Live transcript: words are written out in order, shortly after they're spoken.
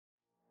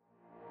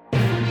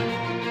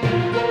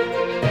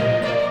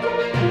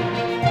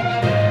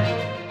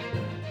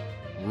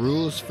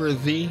for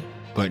thee,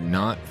 but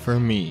not for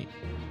me.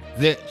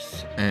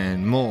 This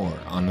and more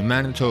on the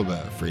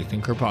Manitoba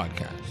Freethinker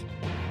Podcast.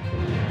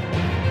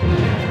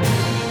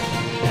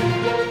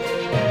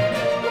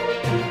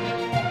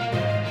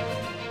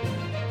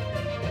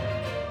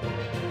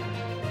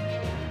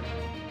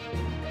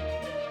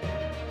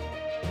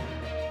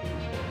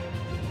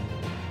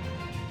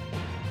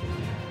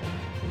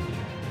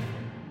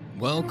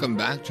 Welcome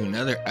back to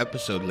another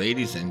episode,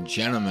 ladies and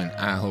gentlemen.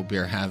 I hope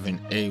you're having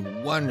a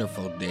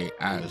wonderful day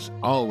as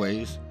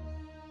always.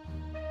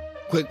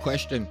 Quick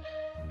question.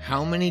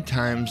 How many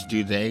times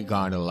do they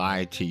gotta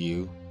lie to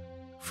you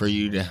for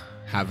you to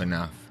have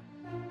enough?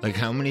 Like,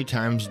 how many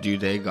times do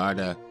they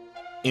gotta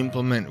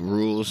implement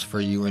rules for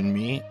you and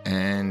me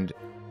and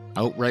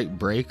outright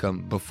break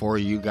them before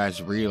you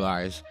guys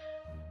realize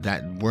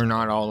that we're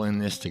not all in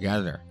this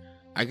together?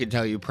 I could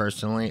tell you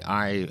personally,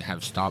 I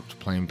have stopped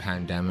playing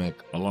Pandemic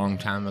a long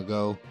time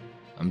ago.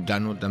 I'm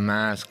done with the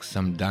masks.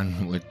 I'm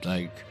done with,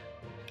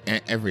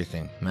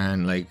 everything,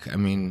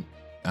 man.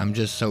 I'm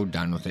just so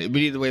done with it.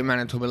 But either way,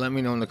 Manitoba, let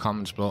me know in the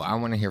comments below. I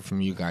want to hear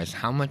from you guys.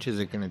 How much is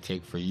it going to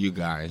take for you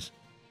guys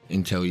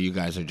until you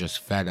guys are just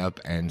fed up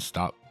and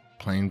stop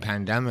playing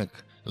Pandemic?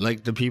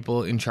 Like the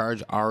people in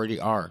charge already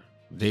are.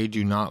 They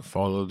do not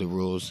follow the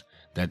rules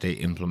that they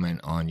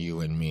implement on you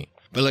and me.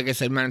 But like I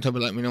said, Manitoba,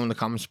 let me know in the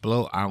comments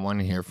below. I want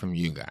to hear from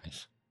you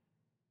guys.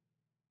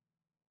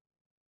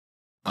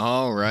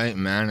 All right,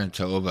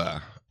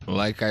 Manitoba.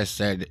 Like I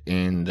said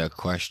in the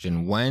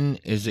question, when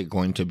is it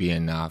going to be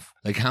enough?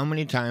 Like, how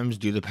many times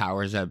do the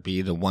powers that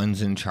be, the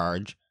ones in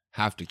charge,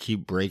 have to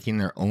keep breaking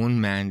their own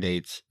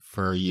mandates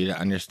for you to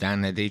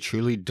understand that they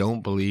truly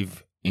don't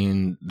believe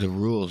in the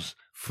rules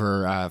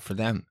for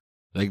them?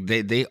 Like,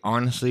 they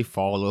honestly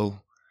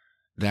follow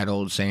that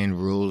old saying,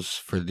 rules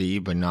for thee,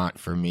 but not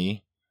for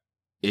me.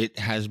 It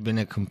has been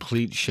a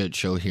complete shit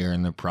show here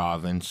in the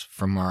province,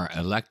 from our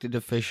elected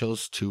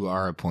officials to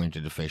our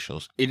appointed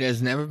officials. It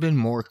has never been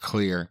more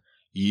clear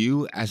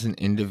you as an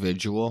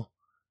individual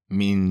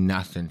mean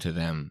nothing to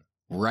them.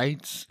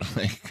 Rights?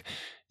 Like,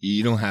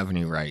 you don't have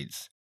any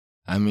rights.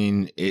 I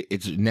mean,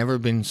 it's never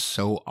been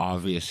so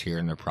obvious here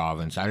in the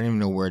province. I don't even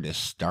know where to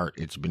start.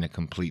 It's been a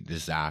complete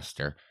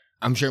disaster.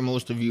 I'm sure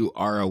most of you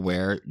are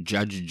aware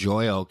Judge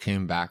Joyal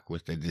came back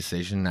with a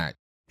decision that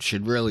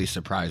should really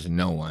surprise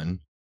no one.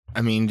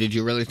 I mean, did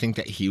you really think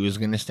that he was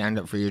going to stand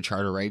up for your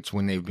charter rights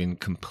when they've been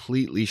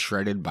completely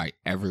shredded by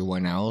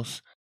everyone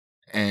else?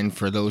 And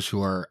for those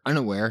who are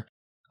unaware,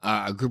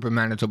 a group of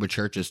Manitoba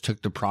churches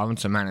took the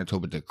province of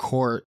Manitoba to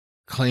court,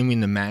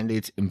 claiming the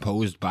mandates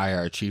imposed by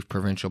our Chief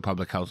Provincial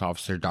Public Health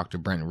Officer, Dr.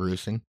 Brent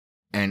Roussin,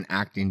 and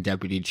Acting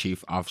Deputy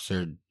Chief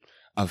Officer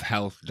of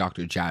Health,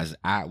 Dr. Jas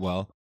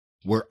Atwell,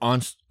 were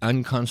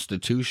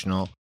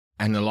unconstitutional,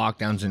 and the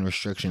lockdowns and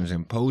restrictions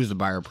imposed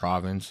by our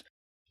province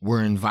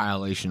were in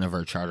violation of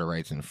our charter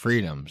rights and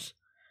freedoms.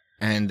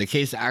 And the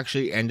case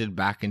actually ended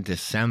back in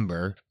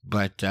December,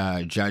 but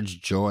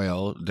Judge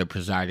Joyal, the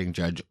presiding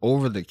judge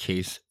over the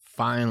case,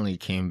 finally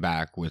came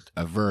back with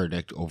a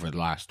verdict over the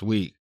last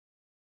week.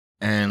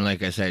 And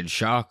like I said,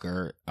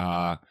 shocker,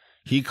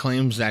 he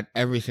claims that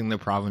everything the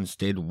province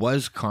did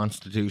was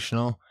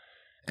constitutional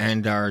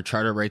and our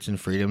charter rights and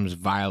freedoms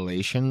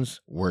violations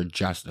were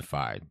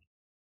justified.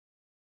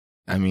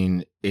 I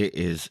mean, it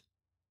is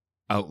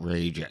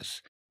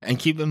outrageous. And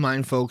keep in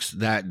mind, folks,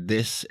 that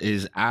this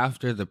is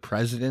after the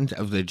president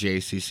of the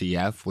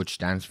JCCF, which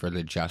stands for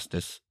the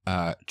Justice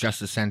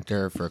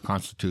Center for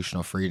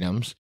Constitutional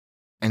Freedoms,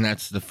 and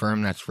that's the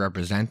firm that's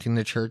representing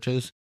the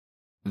churches.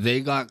 They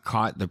got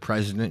caught, the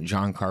president,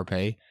 John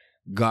Carpay,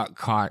 got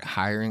caught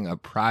hiring a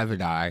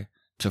private eye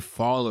to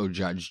follow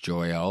Judge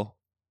Joyal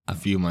a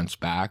few months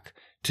back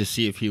to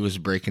see if he was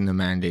breaking the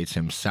mandates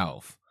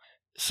himself.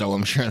 So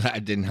I'm sure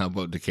that didn't help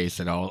out the case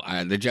at all.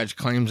 The judge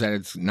claims that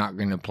it's not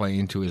going to play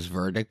into his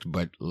verdict,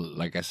 but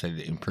like I said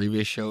in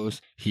previous shows,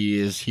 he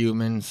is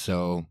human,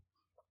 so,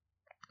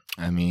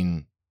 I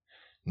mean,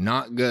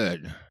 not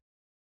good.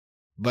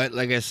 But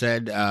like I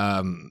said,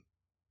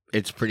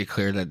 it's pretty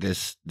clear that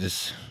this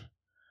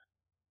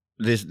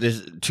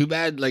too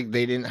bad, like,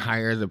 they didn't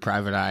hire the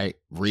private eye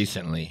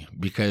recently,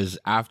 because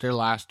after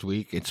last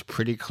week, it's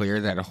pretty clear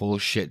that a whole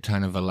shit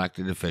ton of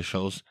elected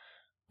officials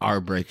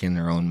are breaking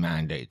their own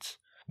mandates,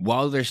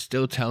 while they're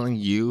still telling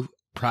you,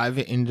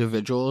 private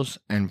individuals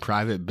and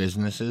private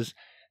businesses,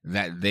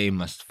 that they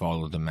must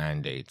follow the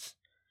mandates.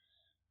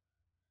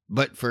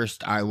 But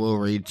first, I will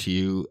read to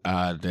you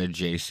the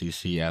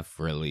JCCF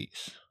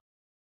release.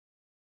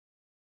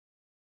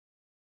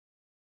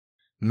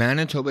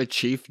 Manitoba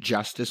Chief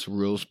Justice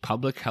rules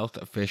public health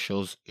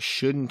officials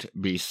shouldn't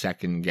be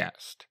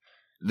second-guessed.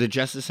 The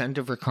Justice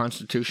Center for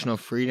Constitutional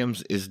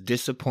Freedoms is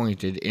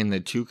disappointed in the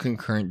two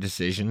concurrent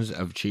decisions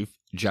of Chief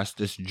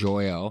Justice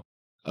Joyal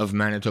of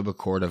Manitoba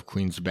Court of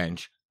Queen's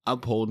Bench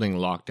upholding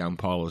lockdown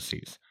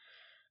policies.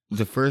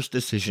 The first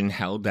decision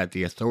held that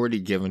the authority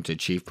given to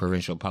Chief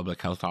Provincial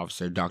Public Health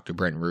Officer Dr.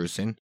 Brent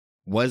Roussin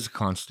was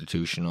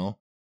constitutional.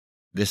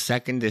 The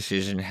second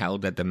decision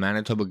held that the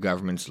Manitoba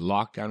government's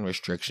lockdown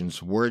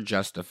restrictions were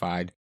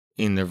justified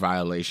in their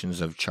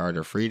violations of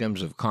charter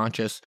freedoms of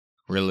conscience,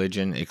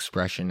 religion,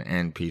 expression,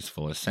 and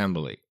peaceful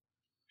assembly.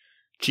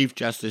 Chief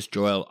Justice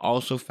Joyal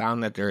also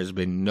found that there has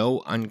been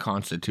no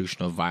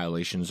unconstitutional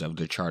violations of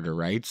the charter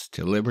rights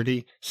to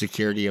liberty,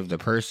 security of the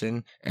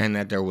person, and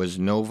that there was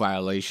no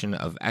violation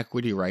of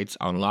equity rights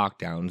on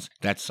lockdowns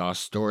that saw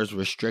stores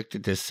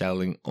restricted to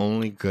selling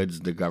only goods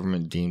the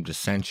government deemed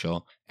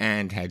essential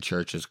and had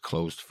churches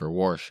closed for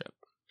worship.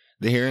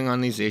 The hearing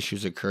on these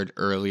issues occurred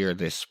earlier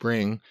this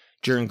spring.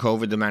 During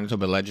COVID, the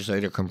Manitoba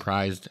legislature,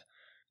 comprised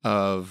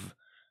of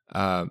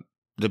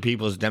the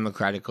people's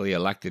democratically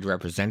elected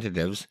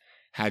representatives,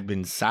 had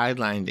been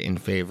sidelined in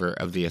favor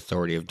of the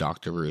authority of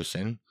Dr.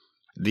 Roussin.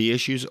 The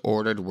issues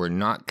ordered were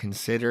not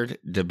considered,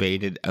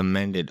 debated,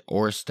 amended,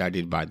 or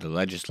studied by the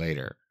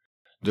legislator.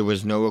 There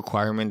was no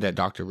requirement that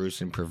Dr.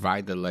 Roussin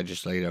provide the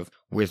legislative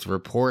with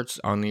reports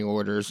on the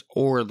orders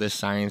or the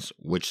science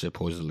which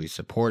supposedly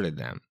supported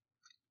them.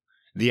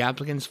 The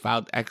applicants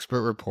filed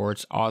expert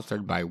reports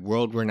authored by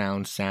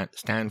world-renowned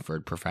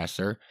Stanford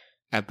professor,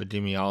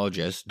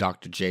 epidemiologist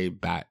Dr. Jay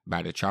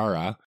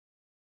Bhattacharya,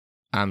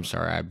 I'm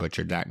sorry I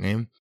butchered that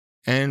name,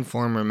 and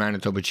former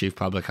Manitoba Chief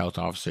Public Health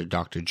Officer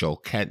Dr. Joel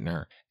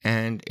Kettner,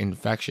 and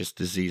infectious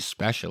disease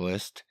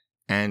specialist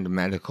and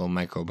medical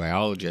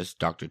microbiologist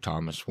Dr.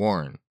 Thomas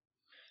Warren.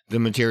 The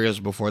materials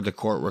before the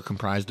court were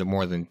comprised of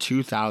more than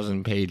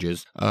 2,000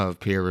 pages of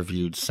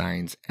peer-reviewed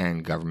science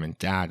and government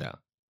data.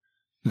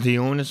 The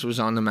onus was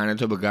on the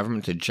Manitoba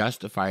government to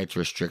justify its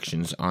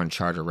restrictions on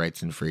charter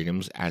rights and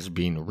freedoms as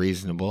being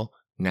reasonable,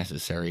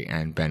 necessary,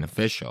 and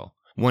beneficial.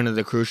 One of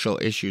the crucial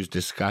issues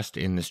discussed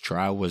in this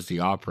trial was the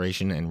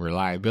operation and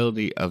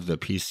reliability of the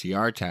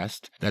PCR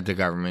test that the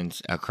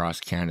governments across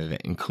Canada,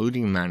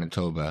 including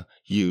Manitoba,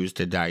 used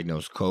to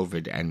diagnose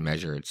COVID and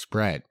measure its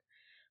spread.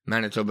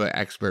 Manitoba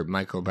expert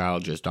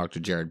microbiologist Dr.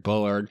 Jared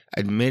Bullard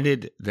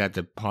admitted that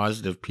the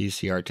positive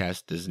PCR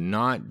test does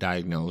not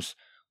diagnose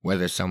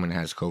whether someone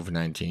has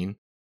COVID-19,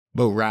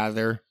 but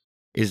rather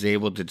is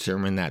able to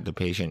determine that the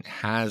patient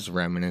has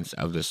remnants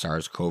of the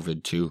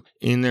SARS-CoV-2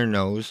 in their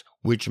nose,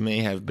 which may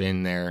have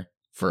been there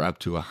for up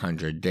to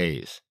 100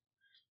 days.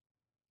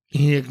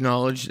 He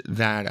acknowledged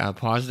that a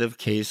positive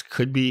case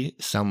could be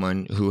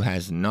someone who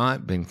has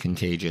not been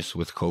contagious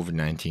with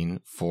COVID-19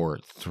 for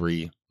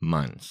 3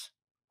 months.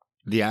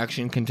 The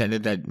action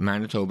contended that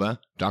Manitoba,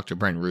 Dr.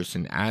 Brent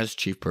Roussin as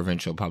Chief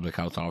Provincial Public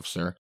Health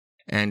Officer,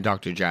 and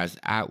Dr. Jas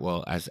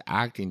Atwell as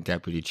Acting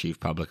Deputy Chief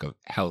Public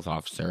Health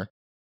Officer,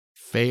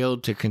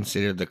 failed to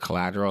consider the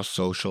collateral,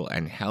 social,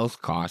 and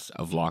health costs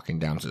of locking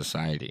down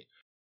society.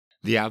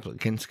 The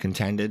applicants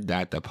contended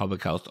that the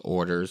public health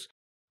orders,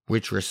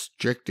 which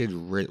restricted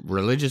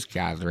religious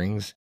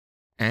gatherings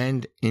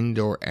and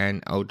indoor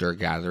and outdoor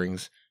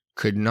gatherings,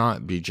 could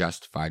not be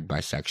justified by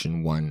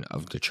Section 1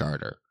 of the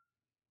Charter.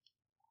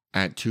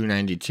 At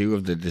 292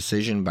 of the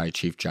decision by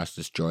Chief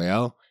Justice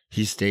Joyal,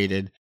 he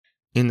stated,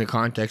 "In the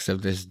context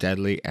of this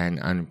deadly and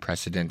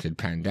unprecedented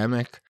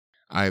pandemic,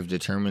 I have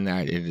determined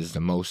that it is the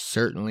most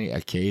certainly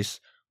a case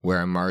where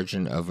a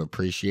margin of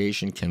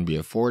appreciation can be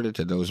afforded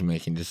to those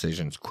making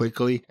decisions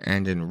quickly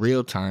and in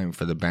real time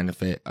for the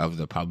benefit of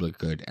the public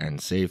good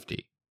and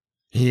safety."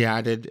 He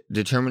added,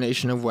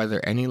 "Determination of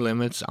whether any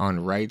limits on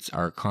rights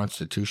are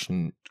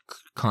constitutionally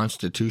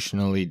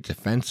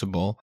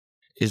defensible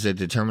is a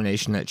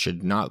determination that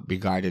should not be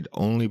guided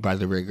only by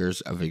the rigors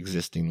of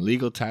existing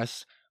legal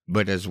tests,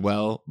 but as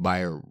well by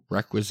a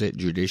requisite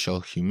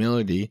judicial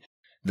humility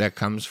that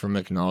comes from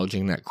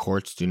acknowledging that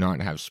courts do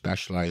not have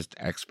specialized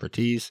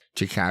expertise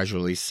to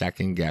casually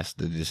second-guess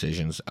the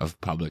decisions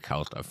of public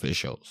health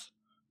officials."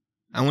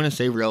 I want to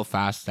say real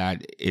fast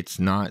that it's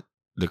not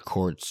the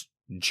court's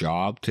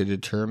job to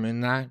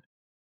determine that.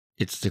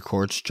 It's the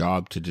court's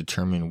job to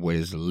determine what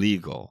is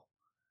legal.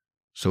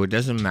 So it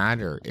doesn't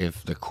matter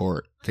if the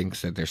court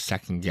thinks that they're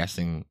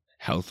second-guessing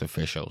health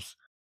officials.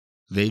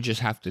 They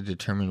just have to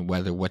determine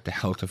whether what the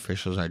health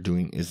officials are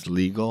doing is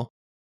legal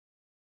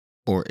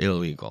or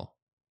illegal.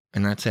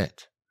 And that's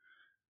it.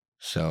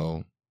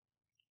 So,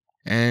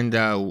 and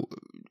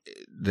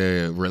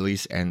the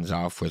release ends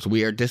off with,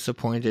 "We are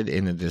disappointed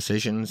in the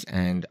decisions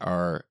and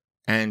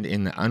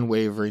in the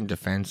unwavering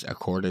defense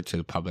accorded to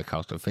the public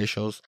health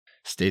officials,"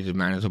 stated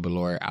Manitoba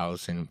lawyer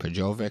Alison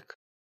Pajovic.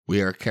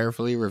 "We are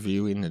carefully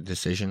reviewing the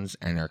decisions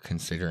and are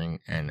considering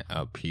an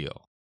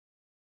appeal."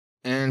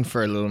 And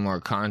for a little more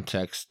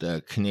context,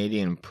 the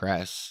Canadian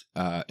press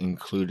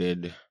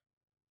included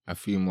a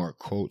few more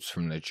quotes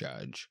from the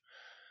judge.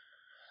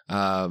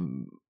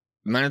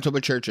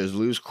 Manitoba churches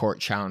lose court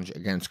challenge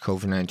against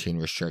COVID-19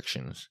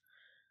 restrictions.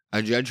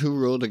 A judge who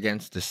ruled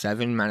against the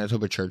 7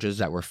 Manitoba churches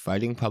that were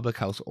fighting public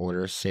health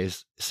orders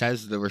says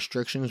the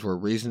restrictions were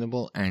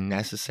reasonable and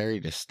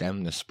necessary to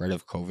stem the spread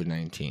of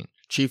COVID-19.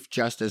 Chief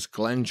Justice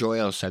Glenn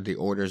Joyal said the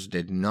orders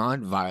did not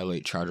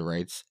violate charter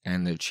rights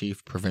and the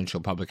Chief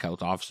Provincial Public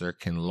Health Officer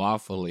can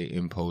lawfully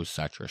impose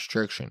such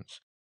restrictions.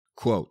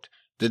 Quote,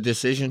 "The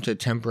decision to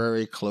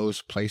temporarily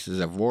close places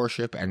of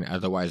worship and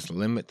otherwise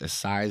limit the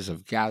size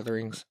of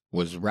gatherings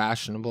was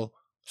rational,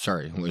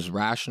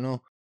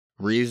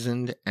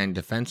 reasoned, and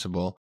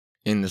defensible,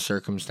 in the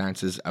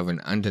circumstances of an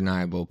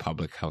undeniable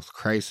public health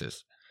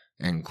crisis,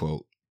 end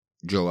quote,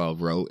 Joel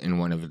wrote in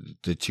one of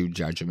the two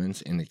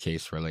judgments in the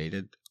case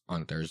related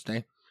on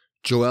Thursday.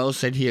 Joel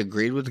said he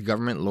agreed with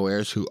government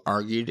lawyers who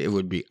argued it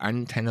would be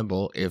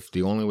untenable if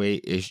the only way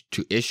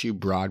to issue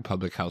broad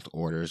public health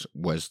orders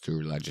was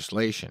through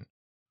legislation.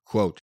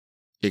 Quote,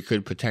 it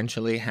could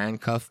potentially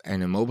handcuff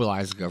and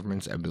immobilize the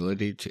government's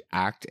ability to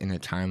act in a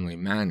timely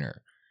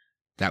manner.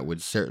 That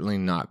would certainly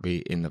not be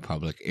in the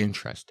public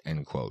interest,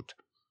 end quote.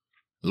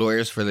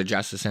 Lawyers for the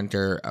Justice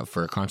Center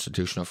for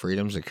Constitutional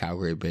Freedoms, a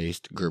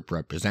Calgary-based group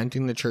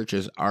representing the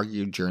churches,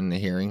 argued during the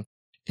hearing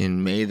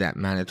in May that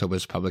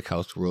Manitoba's public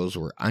health rules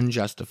were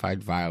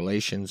unjustified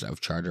violations of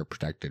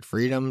charter-protected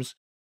freedoms.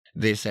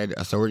 They said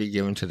authority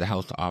given to the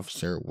health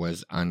officer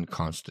was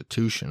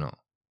unconstitutional.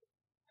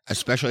 A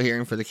special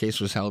hearing for the case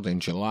was held in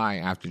July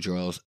after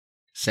Joel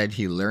said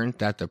he learned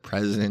that the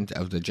president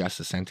of the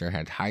Justice Center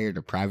had hired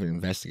a private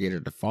investigator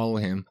to follow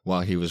him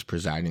while he was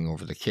presiding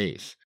over the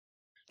case.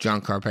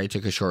 John Carpe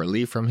took a short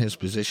leave from his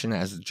position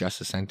as the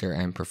Justice Center,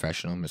 and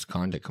professional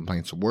misconduct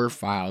complaints were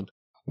filed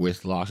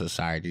with law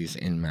societies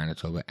in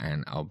Manitoba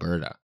and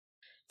Alberta.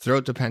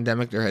 Throughout the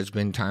pandemic, there has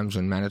been times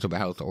when Manitoba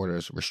health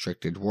orders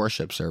restricted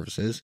worship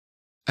services.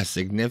 A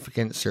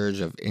significant surge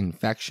of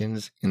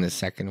infections in the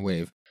second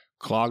wave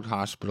clogged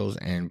hospitals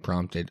and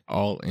prompted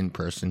all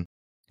in-person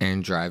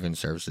and drive-in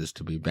services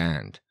to be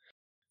banned.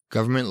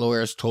 Government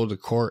lawyers told the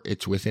court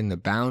it's within the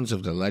bounds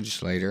of the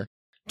legislator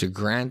to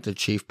grant the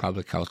chief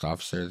public health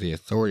officer the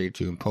authority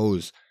to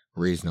impose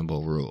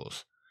reasonable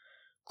rules.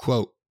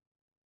 Quote,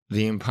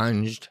 the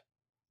impunged,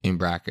 in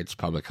brackets,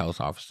 public health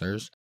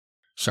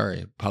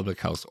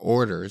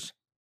orders,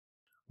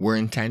 were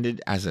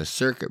intended as a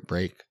circuit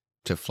break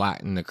to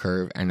flatten the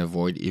curve and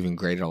avoid even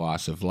greater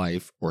loss of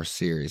life or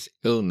serious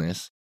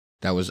illness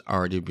that was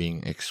already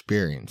being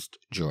experienced,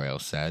 Joel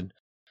said.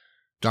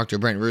 Dr.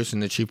 Brent Roussin,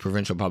 the chief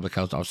provincial public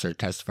health officer,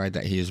 testified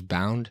that he is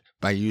bound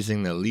by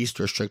using the least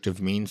restrictive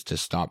means to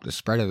stop the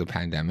spread of the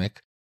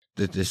pandemic.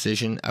 The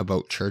decision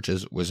about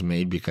churches was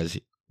made because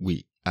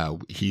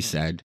he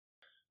said,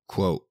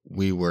 quote,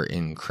 we were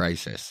in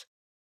crisis.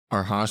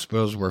 Our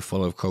hospitals were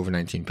full of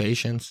COVID-19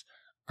 patients.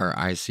 Our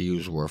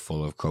ICUs were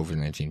full of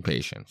COVID-19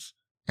 patients,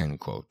 end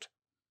quote.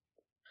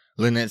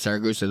 Lynette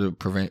Saragusa,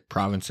 the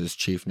province's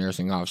chief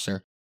nursing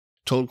officer,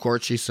 told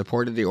court she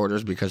supported the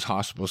orders because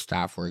hospital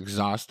staff were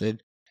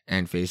exhausted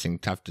and facing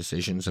tough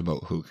decisions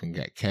about who can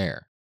get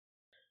care.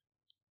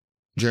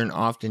 During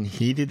often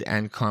heated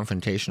and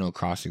confrontational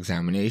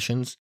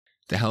cross-examinations,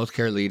 the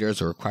healthcare leaders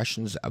were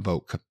questioned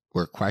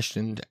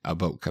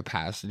about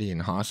capacity in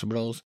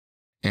hospitals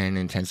and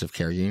intensive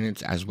care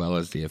units, as well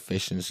as the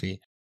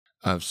efficiency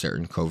of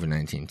certain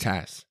COVID-19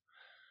 tests.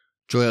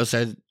 Joel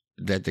said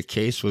that the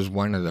case was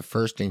one of the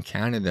first in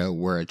Canada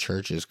where a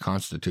church's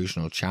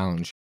constitutional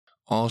challenge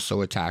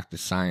also attacked the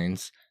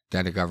science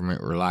that a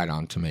government relied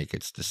on to make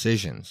its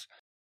decisions.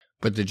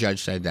 But the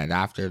judge said that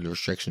after the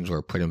restrictions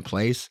were put in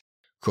place,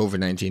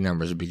 COVID-19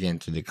 numbers began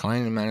to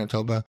decline in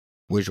Manitoba,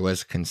 which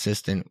was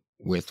consistent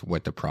with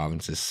what the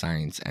province's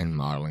science and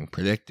modeling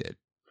predicted.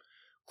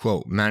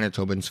 Quote,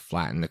 Manitobans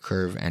flattened the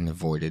curve and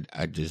avoided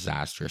a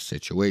disastrous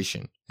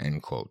situation,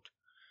 end quote,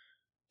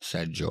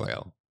 said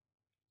Joel.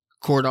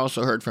 Court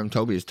also heard from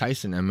Tobias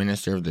Tyson, a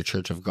minister of the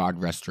Church of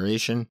God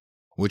Restoration,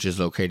 which is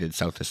located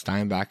south of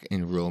Steinbach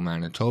in rural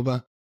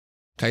Manitoba.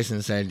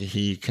 Tyson said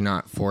he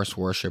cannot force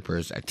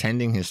worshippers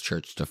attending his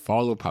church to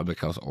follow public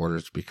health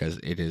orders because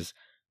it is,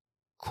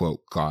 quote,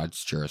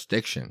 God's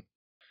jurisdiction.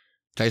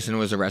 Tyson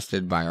was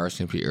arrested by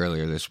RCMP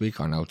earlier this week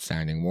on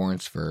outstanding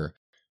warrants for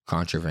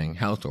contravening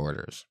health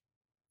orders.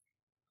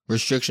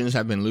 Restrictions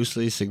have been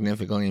loosened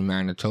significantly in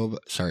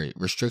Manitoba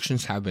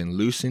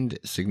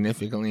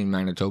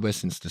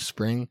since the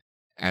spring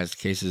as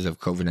cases of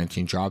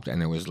COVID-19 dropped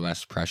and there was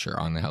less pressure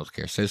on the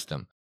healthcare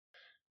system.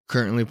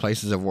 Currently,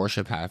 places of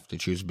worship have to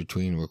choose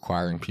between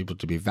requiring people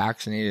to be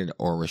vaccinated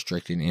or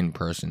restricting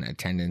in-person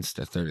attendance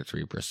to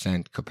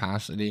 33%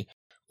 capacity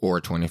or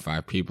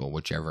 25 people,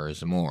 whichever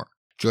is more.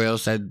 Joel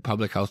said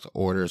public health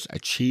orders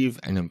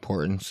achieve an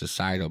important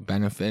societal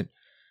benefit,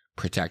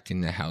 protecting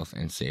the health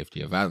and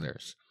safety of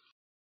others.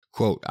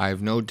 Quote, I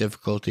have no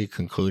difficulty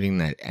concluding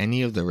that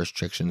any of the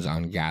restrictions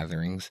on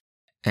gatherings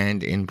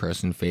and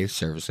in-person faith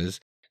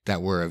services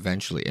that were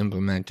eventually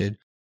implemented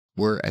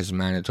were, as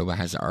Manitoba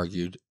has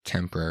argued,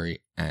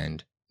 temporary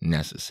and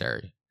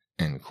necessary,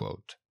 end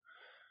quote.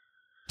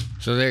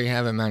 So there you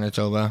have it,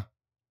 Manitoba.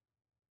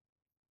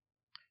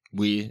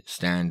 We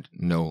stand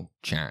no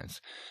chance.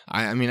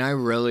 I mean, I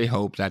really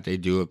hope that they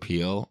do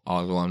appeal,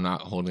 although I'm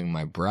not holding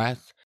my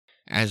breath.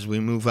 As we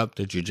move up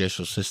the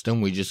judicial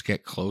system, we just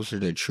get closer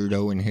to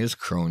Trudeau and his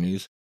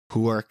cronies,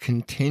 who are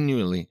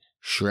continually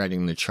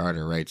shredding the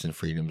charter rights and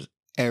freedoms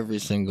every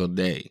single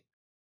day.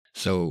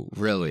 So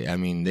really, I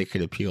mean, they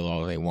could appeal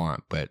all they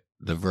want, but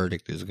the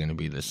verdict is going to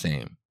be the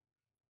same.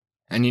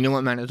 And you know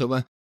what,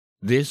 Manitoba?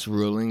 This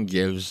ruling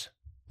gives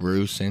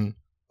Roussin,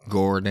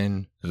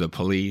 Gordon, the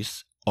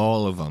police,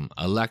 all of them,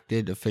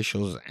 elected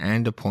officials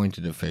and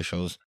appointed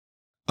officials,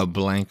 a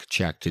blank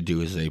check to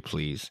do as they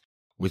please,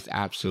 with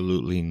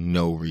absolutely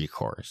no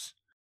recourse.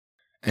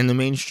 And the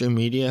mainstream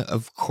media,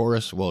 of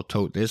course, will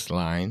tote this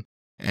line,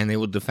 and they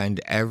will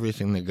defend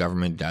everything the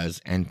government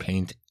does and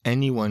paint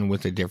anyone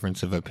with a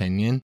difference of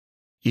opinion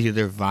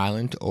either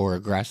violent or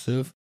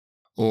aggressive,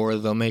 or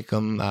they'll make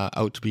them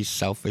out to be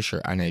selfish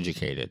or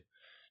uneducated.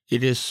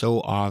 It is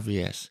so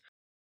obvious.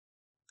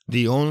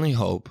 The only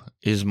hope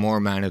is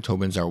more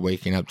Manitobans are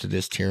waking up to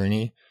this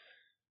tyranny.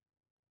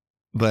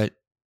 But,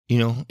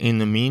 in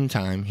the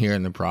meantime, here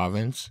in the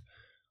province,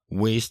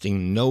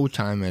 wasting no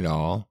time at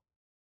all,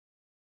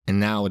 and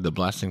now with the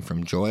blessing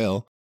from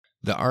Joel,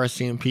 the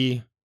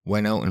RCMP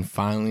went out and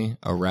finally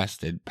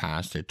arrested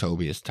Pastor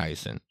Tobias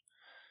Tyson.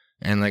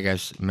 And like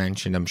I've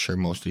mentioned, I'm sure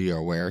most of you are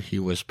aware, he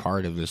was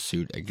part of the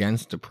suit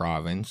against the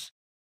province,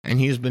 and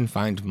he's been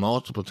fined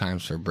multiple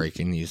times for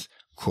breaking these,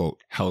 quote,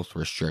 health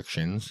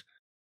restrictions.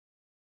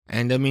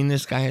 And I mean,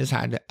 this guy has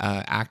had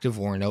an active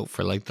warrant out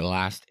for like the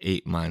last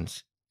 8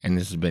 months, and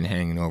this has been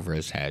hanging over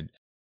his head.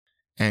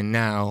 And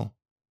now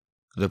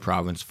the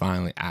province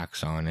finally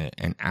acts on it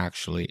and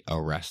actually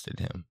arrested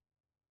him.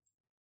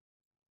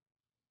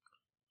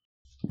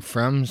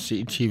 From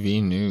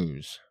CTV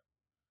News,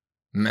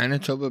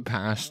 Manitoba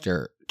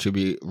pastor to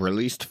be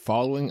released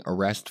following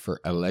arrest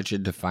for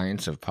alleged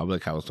defiance of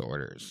public health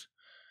orders.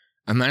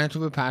 A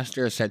Manitoba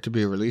pastor is set to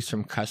be released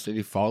from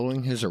custody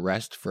following his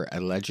arrest for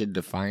alleged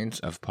defiance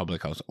of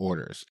public health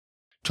orders.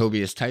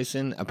 Tobias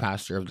Tyson, a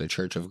pastor of the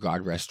Church of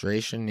God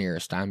Restoration near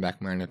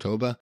Steinbach,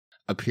 Manitoba,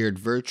 appeared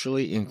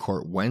virtually in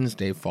court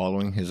Wednesday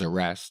following his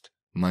arrest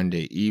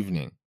Monday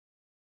evening.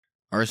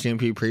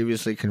 RCMP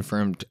previously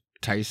confirmed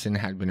Tyson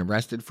had been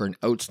arrested for an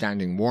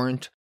outstanding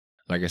warrant,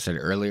 like I said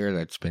earlier,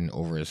 that's been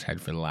over his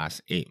head for the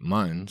last 8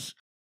 months.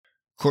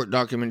 Court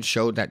documents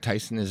showed that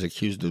Tyson is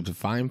accused of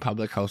defying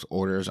public health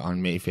orders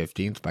on May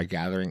 15th by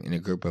gathering in a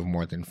group of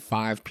more than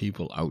 5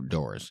 people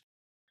outdoors.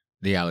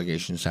 The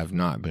allegations have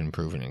not been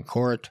proven in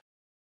court.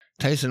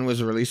 Tyson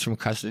was released from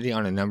custody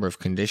on a number of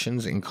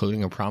conditions,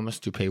 including a promise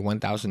to pay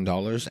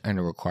 $1,000 and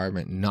a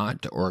requirement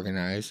not to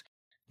organize,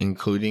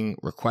 including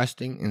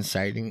requesting,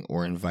 inciting,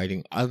 or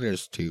inviting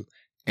others to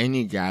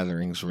any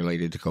gatherings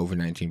related to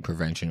COVID-19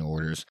 prevention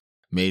orders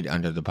made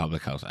under the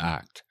Public Health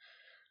Act.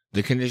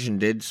 The condition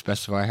did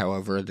specify,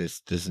 however, this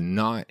does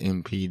not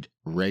impede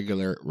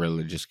regular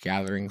religious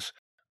gatherings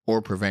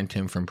or prevent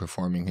him from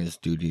performing his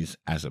duties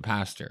as a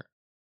pastor.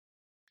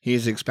 He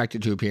is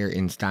expected to appear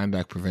in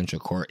Steinbach Provincial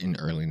Court in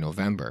early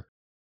November.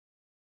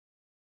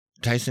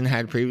 Tyson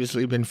had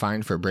previously been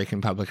fined for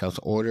breaking public health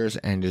orders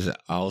and is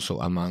also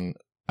among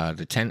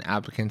the 10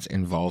 applicants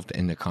involved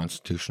in the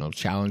constitutional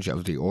challenge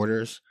of the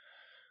orders,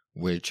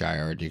 which I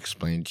already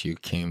explained to you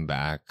came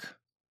back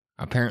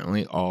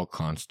apparently all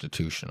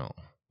constitutional,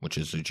 which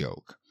is a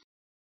joke.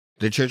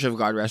 The Church of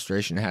God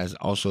Restoration has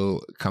also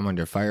come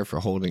under fire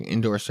for holding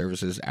indoor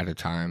services at a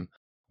time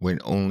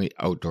when only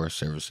outdoor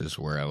services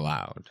were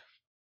allowed.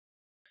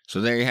 So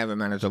there you have it,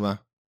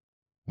 Manitoba.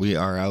 We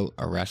are out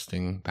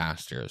arresting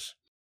pastors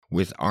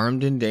with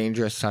armed and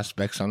dangerous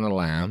suspects on the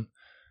lam.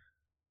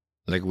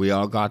 Like, we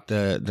all got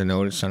the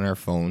notice on our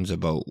phones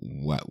about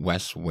what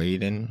Wes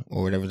Waden,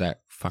 or whatever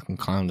that fucking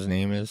clown's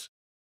name is.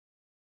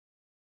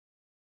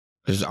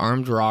 There's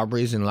armed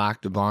robberies in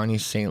Lac du Bonny,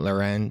 St.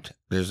 Laurent.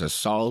 There's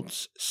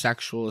assaults,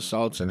 sexual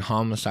assaults, and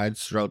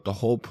homicides throughout the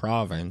whole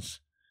province.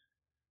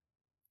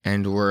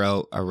 And we're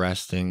out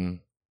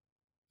arresting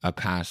a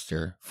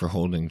pastor for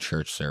holding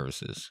church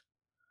services.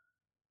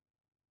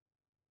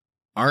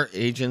 Our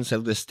agents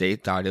of the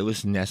state thought it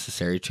was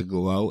necessary to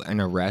go out and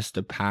arrest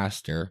a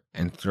pastor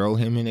and throw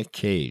him in a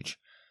cage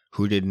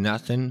who did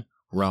nothing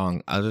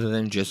wrong other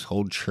than just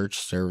hold church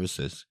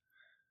services.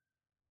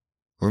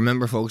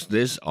 Remember, folks,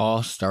 this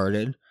all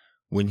started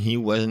when he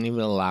wasn't even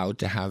allowed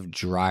to have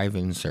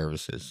drive-in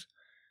services.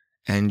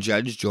 And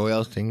Judge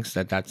Joel thinks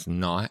that that's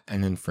not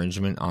an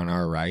infringement on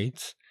our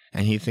rights,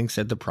 and he thinks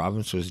that the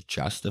province was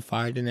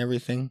justified in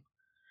everything.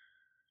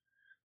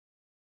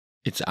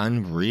 It's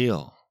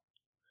unreal.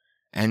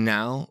 And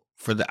now,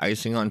 for the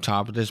icing on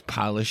top of this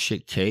pile of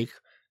shit cake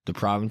the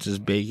province is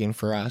baking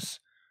for us,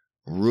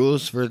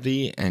 rules for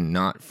thee and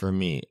not for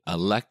me.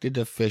 Elected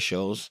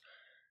officials,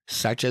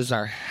 such as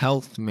our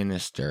health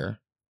minister,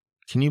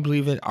 can you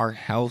believe it? Our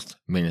health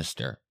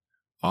minister,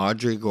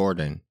 Audrey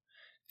Gordon,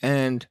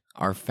 and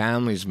our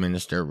families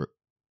minister,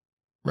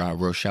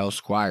 Rochelle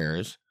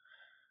Squires,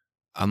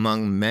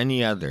 among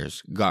many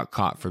others, got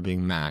caught for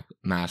being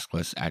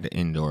maskless at an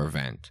indoor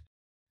event.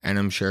 And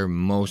I'm sure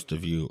most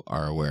of you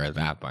are aware of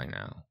that by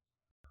now.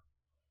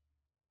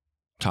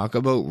 Talk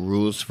about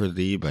rules for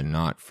thee, but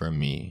not for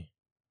me.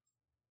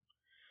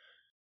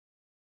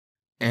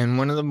 And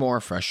one of the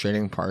more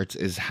frustrating parts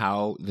is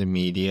how the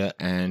media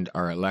and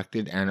our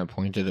elected and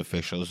appointed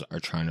officials are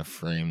trying to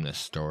frame this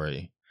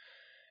story.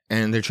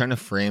 And they're trying to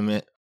frame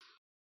it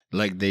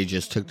like they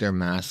just took their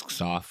masks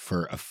off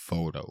for a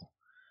photo.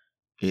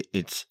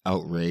 It's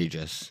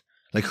outrageous.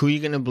 Like, who are you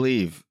going to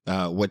believe?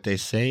 What they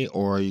say,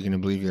 or are you going to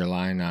believe your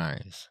lying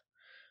eyes?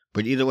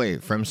 But either way,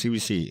 from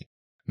CBC,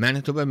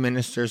 Manitoba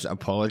ministers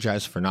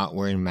apologize for not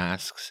wearing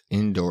masks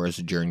indoors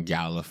during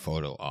gala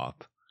photo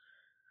op.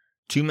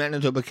 2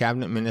 Manitoba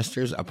cabinet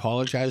ministers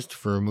apologized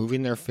for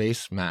removing their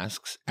face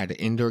masks at an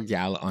indoor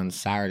gala on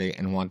Saturday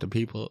and want the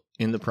people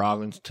in the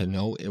province to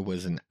know it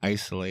was an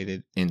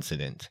isolated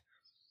incident.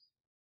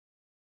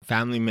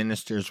 Family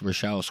Ministers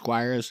Rochelle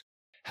Squires,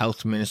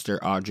 Health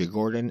Minister Audrey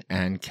Gordon,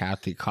 and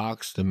Kathy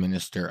Cox, the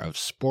Minister of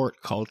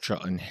Sport, Culture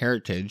and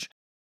Heritage,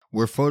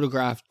 were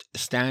photographed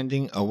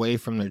standing away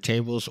from their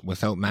tables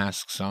without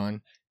masks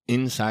on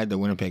inside the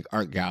Winnipeg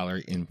Art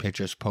Gallery in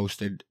pictures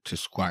posted to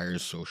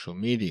Squires' social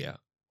media.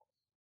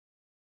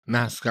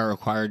 Masks are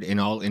required in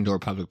all indoor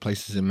public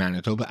places in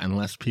Manitoba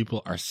unless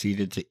people are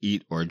seated to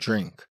eat or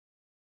drink.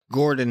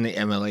 Gordon, the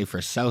MLA for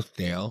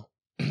Southdale,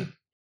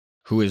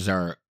 who is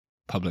our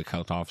public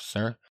health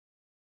officer,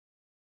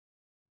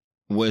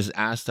 was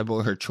asked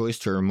about her choice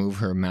to remove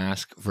her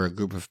mask for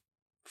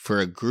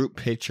a group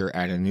picture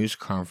at a news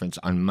conference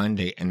on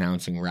Monday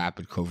announcing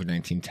rapid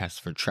COVID-19 tests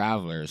for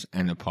travelers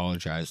and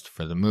apologized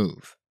for the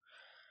move.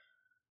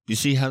 You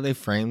see how they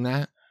frame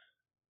that?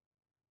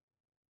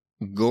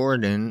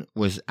 Gordon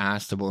was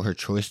asked about her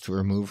choice to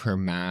remove her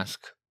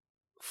mask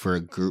for a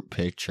group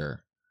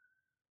picture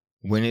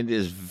when it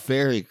is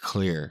very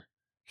clear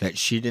that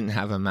she didn't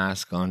have a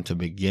mask on to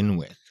begin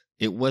with.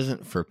 It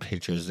wasn't for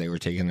pictures they were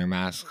taking their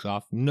masks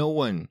off. No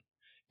one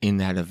in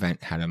that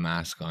event had a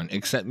mask on,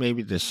 except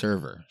maybe the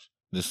servers,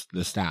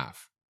 the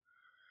staff.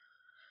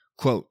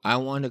 Quote, I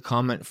want to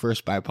comment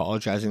first by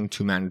apologizing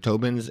to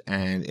Manitobans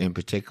and in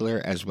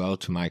particular as well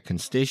to my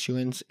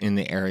constituents in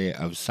the area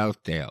of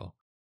Southdale.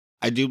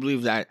 I do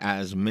believe that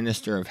as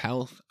Minister of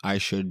Health, I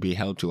should be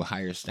held to a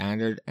higher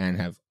standard and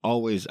have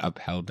always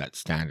upheld that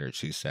standard,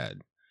 she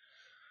said.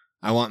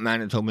 I want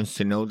Manitobans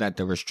to know that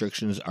the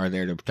restrictions are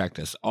there to protect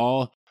us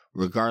all,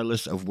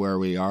 regardless of where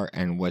we are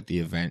and what the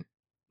event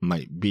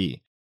might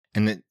be,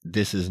 and that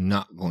this is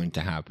not going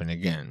to happen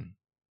again.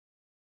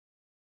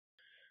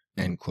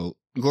 End quote.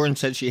 Gordon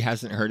said she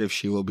hasn't heard if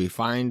she will be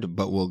fined,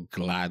 but will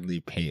gladly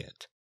pay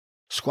it.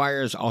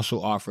 Squires also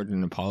offered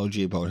an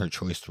apology about her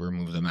choice to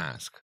remove the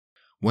mask.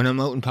 When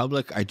I'm out in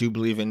public, I do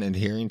believe in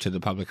adhering to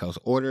the public health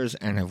orders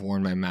and have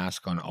worn my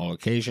mask on all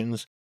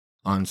occasions.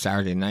 On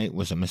Saturday night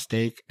was a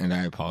mistake, and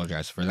I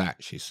apologize for that,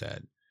 she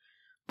said.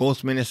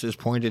 Both ministers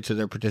pointed to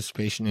their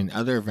participation in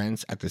other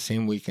events at the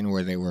same weekend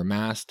where they were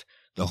masked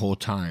the whole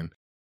time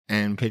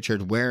and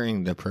pictured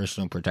wearing the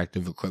personal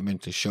protective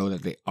equipment to show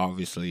that they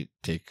obviously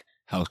take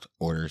health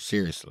orders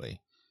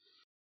seriously.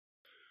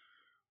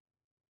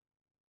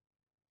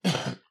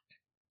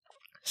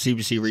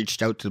 CBC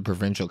reached out to the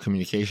provincial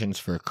communications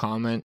for a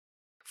comment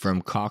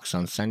from Cox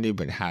on Sunday,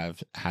 but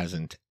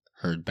hasn't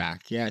heard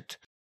back yet.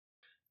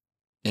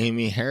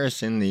 Amy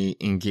Harrison, the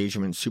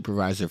engagement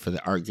supervisor for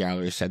the art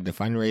gallery, said the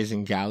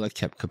fundraising gala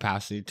kept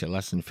capacity to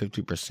less than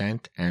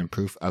 50% and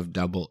proof of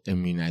double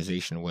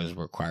immunization was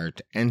required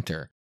to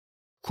enter.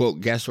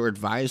 Quote, guests were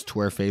advised to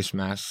wear face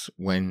masks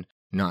when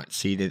not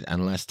seated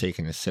unless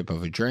taking a sip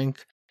of a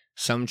drink.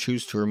 Some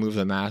choose to remove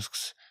the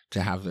masks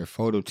to have their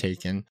photo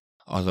taken,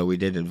 although we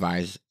did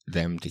advise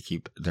them to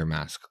keep their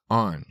mask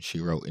on, she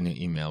wrote in an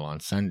email on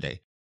Sunday.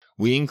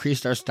 We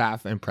increased our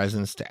staff and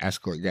presence to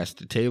escort guests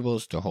to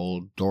tables, to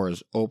hold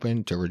doors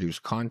open, to reduce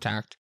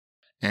contact,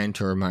 and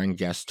to remind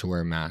guests to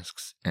wear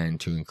masks and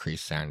to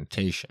increase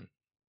sanitation.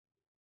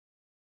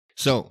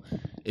 So,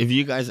 if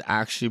you guys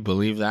actually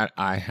believe that,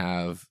 I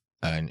have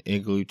an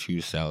igloo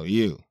to sell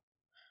you.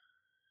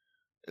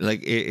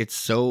 Like, it's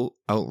so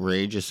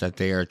outrageous that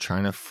they are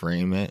trying to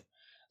frame it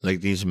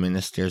like these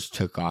ministers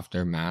took off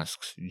their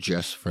masks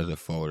just for the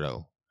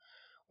photo.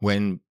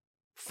 When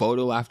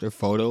photo after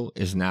photo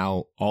is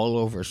now all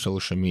over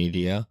social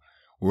media,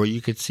 where you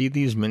could see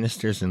these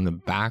ministers in the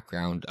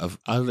background of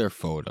other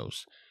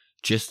photos,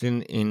 just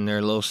in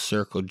their little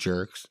circle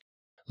jerks,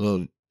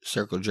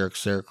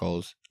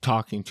 circles,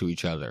 talking to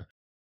each other.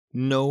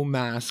 No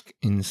mask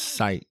in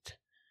sight.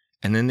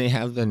 And then they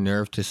have the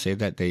nerve to say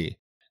that they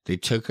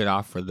took it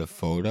off for the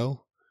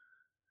photo.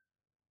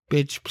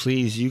 Bitch,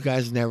 please, you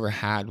guys never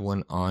had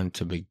one on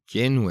to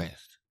begin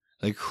with.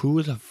 Like,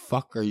 who the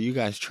fuck are you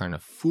guys trying to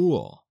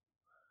fool?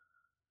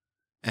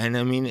 And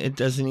I mean, it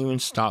doesn't even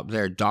stop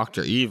there.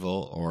 Dr.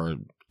 Evil, or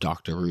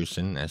Dr.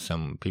 Rusin, as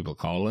some people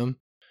call him,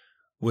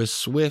 was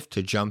swift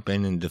to jump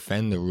in and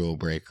defend the rule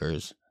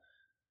breakers.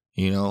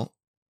 You know,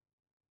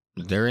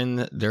 they're in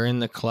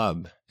the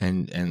club,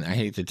 and I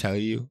hate to tell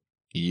you,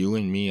 you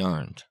and me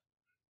aren't.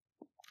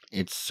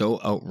 It's so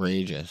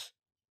outrageous.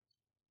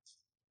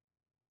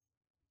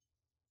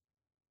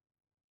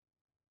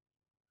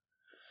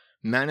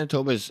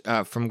 Manitoba's,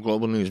 from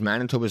Global News,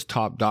 Manitoba's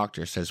top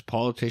doctor says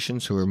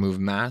politicians who remove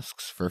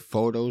masks for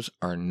photos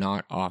are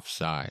not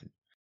offside.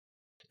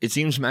 It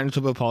seems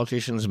Manitoba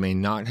politicians may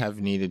not have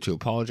needed to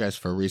apologize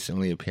for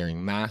recently appearing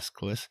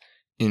maskless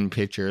in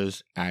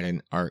pictures at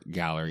an art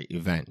gallery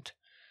event.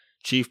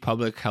 Chief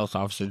Public Health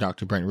Officer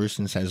Dr. Brent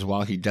Rusin says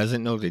while he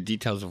doesn't know the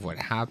details of what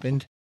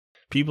happened,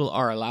 people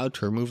are allowed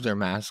to remove their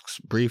masks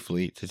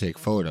briefly to take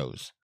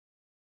photos.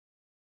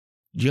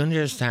 Do you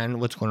understand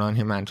what's going on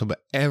here, Manitoba?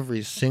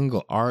 Every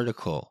single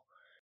article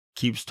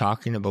keeps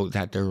talking about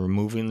that they're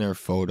removing their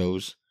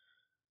photos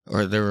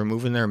Or they're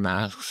removing their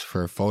masks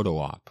for a photo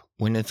op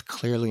when it's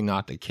clearly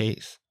not the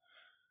case.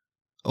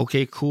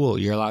 Okay, cool,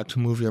 you're allowed to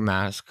move your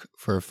mask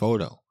for a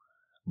photo,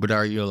 but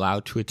are you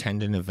allowed to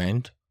attend an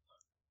event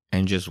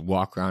and just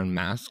walk around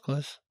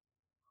maskless?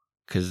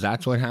 Because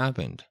that's what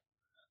happened.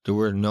 There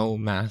were no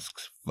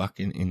masks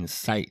fucking in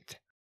sight.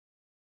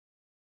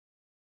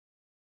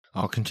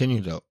 I'll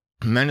continue though.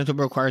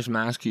 Manitoba requires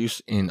mask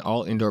use in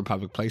all indoor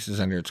public places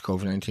under its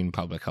COVID-19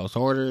 public health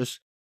orders.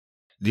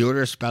 The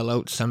orders spell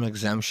out some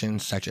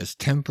exemptions such as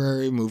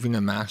temporary moving a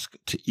mask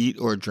to eat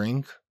or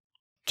drink,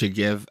 to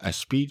give a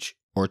speech,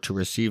 or to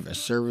receive a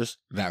service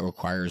that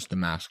requires the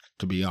mask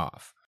to be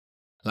off.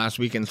 Last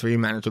weekend, 3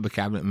 Manitoba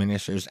cabinet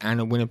ministers and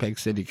a Winnipeg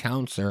city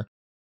councillor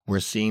were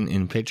seen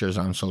in pictures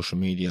on social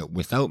media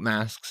without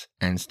masks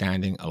and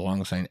standing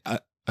alongside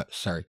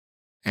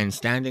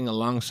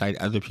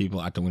other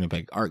people at the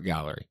Winnipeg Art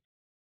Gallery.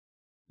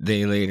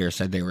 They later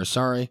said they were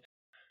sorry.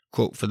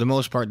 Quote, for the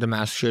most part, the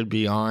mask should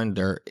be on.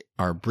 There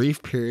are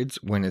brief periods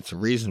when it's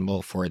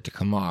reasonable for it to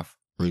come off,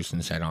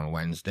 Roussin said on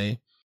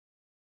Wednesday.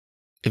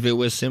 If it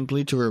was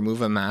simply to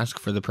remove a mask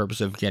for the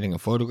purpose of getting a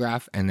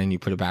photograph and then you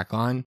put it back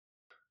on,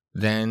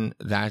 then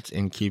that's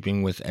in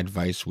keeping with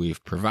advice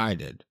we've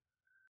provided,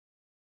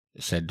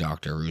 said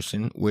Dr.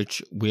 Roussin,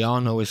 which we all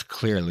know is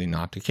clearly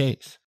not the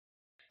case.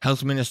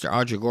 Health Minister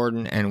Audrey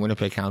Gordon and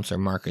Winnipeg Councillor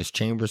Marcus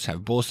Chambers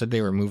have both said they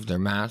removed their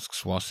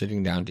masks while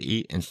sitting down to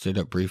eat and stood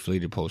up briefly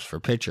to pose for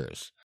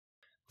pictures.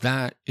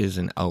 That is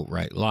an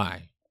outright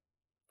lie.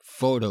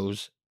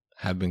 Photos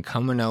have been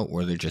coming out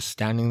where they're just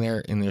standing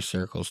there in their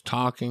circles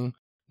talking,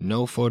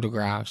 no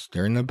photographs,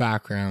 they're in the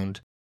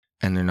background,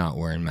 and they're not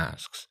wearing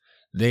masks.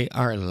 They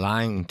are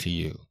lying to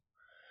you.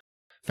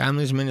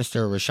 Families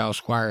Minister Rochelle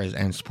Squires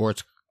and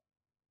Sports,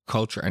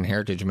 Culture and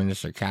Heritage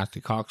Minister Kathy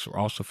Cox were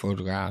also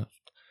photographed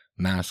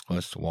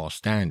maskless while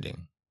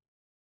standing.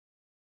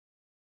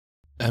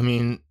 I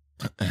mean,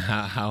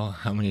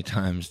 how many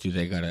times do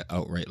they gotta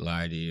outright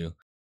lie to you?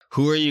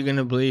 Who are you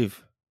gonna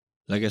believe?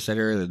 Like I said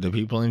earlier, the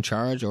people in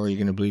charge, or are you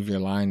gonna believe your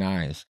lying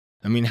eyes?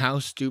 I mean, how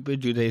stupid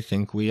do they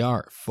think we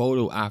are?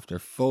 Photo after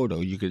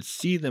photo, you could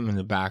see them in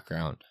the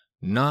background,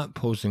 not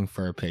posing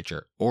for a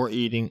picture, or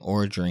eating,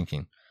 or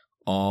drinking,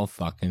 all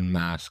fucking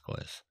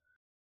maskless.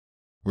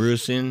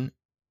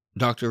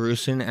 Dr.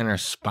 Roussin and our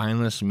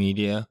spineless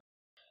media,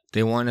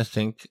 they want you to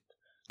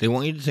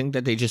think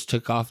that they just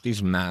took off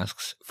these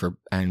masks for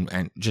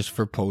and just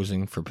for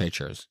posing for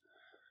pictures.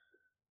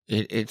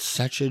 It's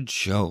such a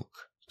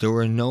joke. There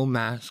were no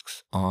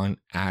masks on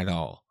at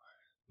all.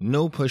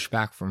 No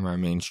pushback from our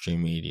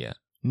mainstream media.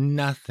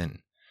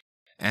 Nothing.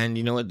 And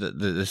you know what?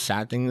 The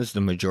sad thing is the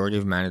majority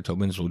of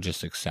Manitobans will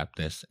just accept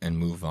this and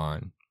move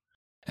on.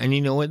 And you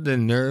know what? The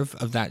nerve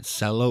of that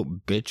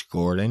sellout bitch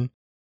Gordon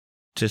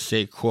to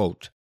say,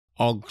 quote,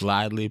 I'll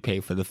gladly pay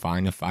for the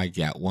fine if I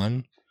get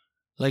one.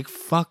 Like,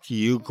 fuck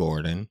you,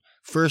 Gordon.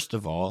 First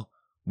of all,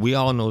 we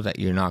all know that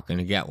you're not going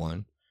to get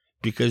one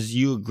because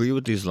you agree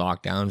with these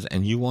lockdowns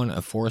and you want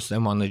to force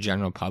them on the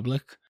general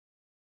public.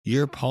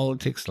 Your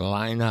politics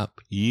line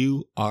up.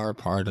 You are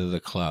part of the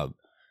club.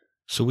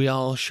 So we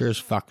all sure as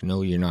fuck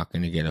know you're not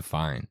going to get a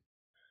fine.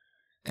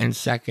 And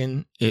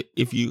second,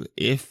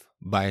 if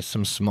by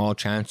some small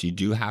chance you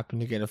do happen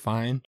to get a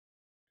fine,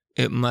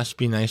 it must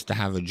be nice to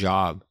have a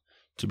job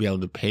to be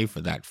able to pay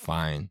for that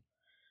fine.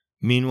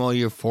 Meanwhile,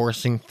 you're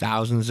forcing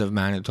thousands of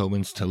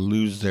Manitobans to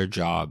lose their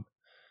job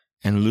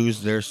and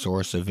lose their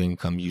source of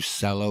income, you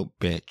sellout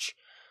bitch,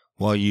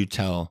 while you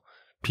tell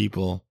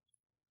people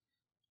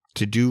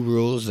to do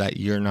rules that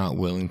you're not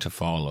willing to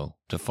follow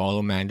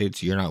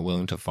mandates you're not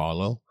willing to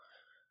follow.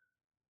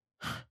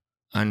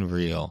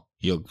 Unreal.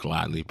 You'll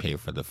gladly pay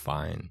for the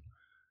fine.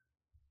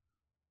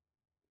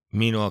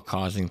 Meanwhile,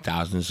 causing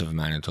thousands of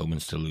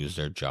Manitobans to lose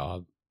their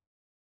job.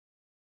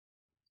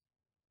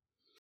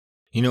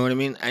 You know what I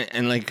mean?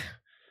 And like,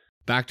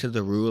 back to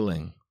the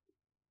ruling.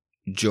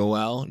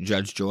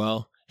 Judge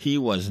Joel, he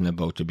wasn't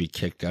about to be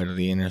kicked out of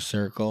the inner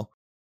circle.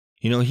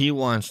 You know, he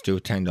wants to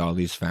attend all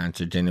these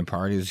fancy dinner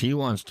parties. He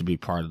wants to be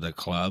part of the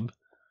club.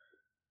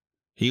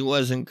 He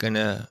wasn't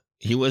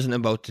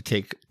about to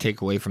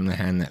take away from the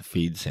hand that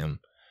feeds him.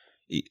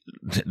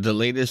 The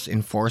latest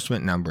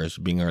enforcement numbers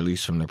being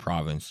released from the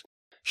province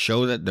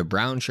show that the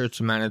brown shirts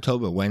of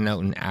Manitoba went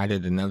out and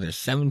added another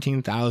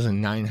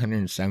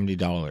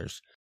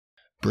 $17,970,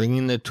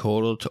 bringing the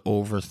total to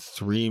over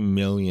 $3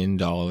 million.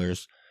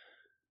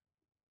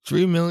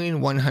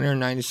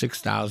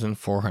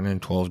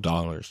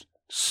 $3,196,412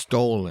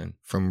 stolen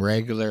from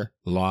regular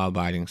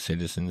law-abiding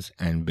citizens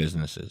and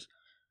businesses.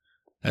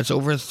 That's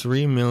over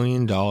 $3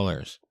 million.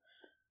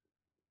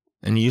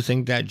 And you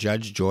think that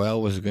Judge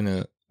Joel was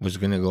gonna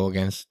go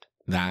against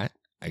that,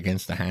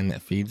 against the hand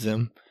that feeds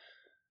him?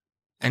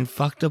 And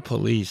fuck the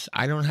police.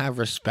 I don't have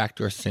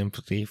respect or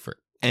sympathy for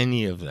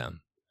any of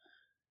them.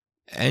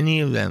 Any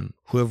of them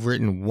who have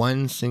written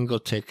one single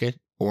ticket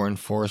or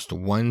enforced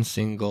one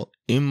single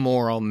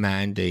immoral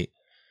mandate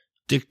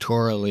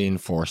dictatorially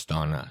enforced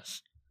on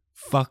us.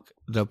 Fuck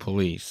the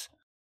police.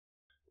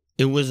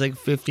 It was like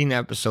 15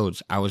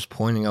 episodes I was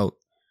pointing out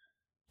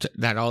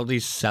that all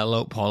these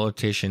sellout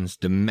politicians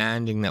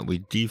demanding that we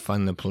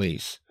defund the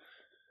police.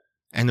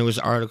 And there was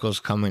articles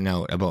coming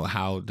out about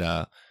how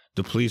the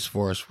police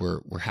force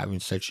were having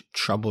such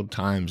troubled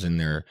times, and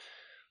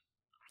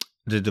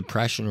the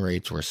depression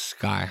rates were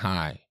sky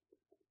high.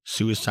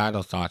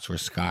 Suicidal thoughts were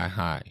sky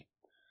high.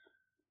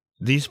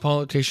 These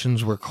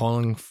politicians were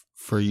calling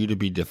for you to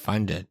be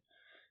defunded.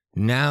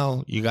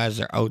 Now you guys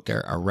are out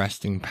there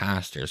arresting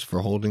pastors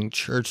for holding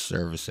church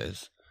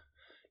services.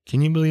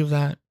 Can you believe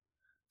that?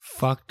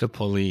 Fuck the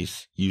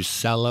police, you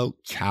sellout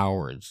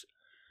cowards.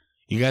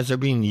 You guys are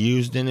being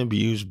used and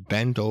abused,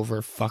 bent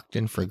over, fucked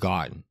and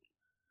forgotten.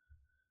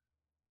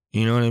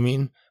 You know what I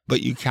mean?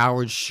 But you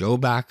cowards show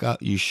back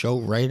up, you show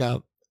right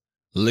up,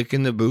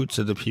 licking the boots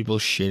of the people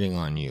shitting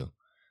on you.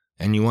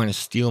 And you want to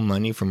steal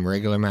money from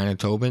regular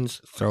Manitobans?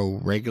 Throw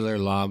regular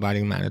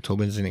law-abiding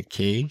Manitobans in a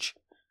cage?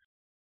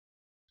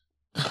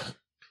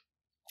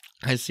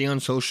 I see on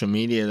social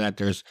media that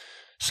there's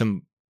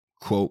some,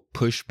 quote,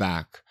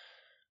 pushback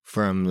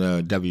from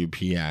the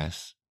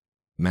WPS.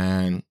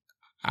 Man,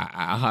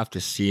 I'll have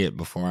to see it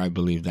before I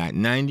believe that.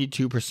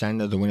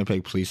 92% of the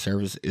Winnipeg Police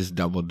Service is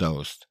double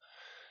dosed.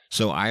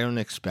 So I don't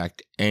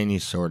expect any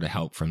sort of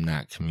help from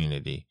that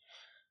community.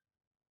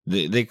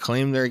 They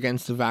claim they're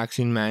against the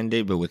vaccine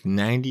mandate, but with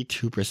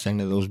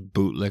 92% of those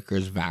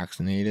bootlickers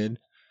vaccinated,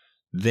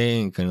 they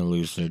ain't going to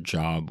lose their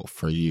job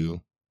for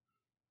you.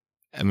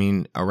 I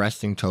mean,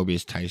 arresting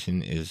Tobias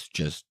Tyson is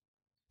just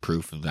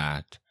proof of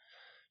that.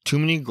 Too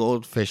many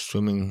goldfish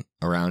swimming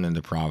around in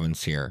the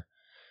province here.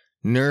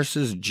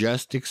 Nurses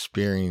just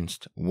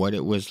experienced what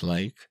it was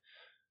like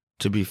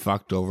to be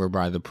fucked over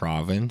by the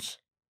province.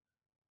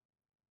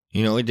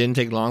 You know, it didn't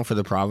take long for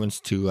the province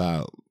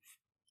to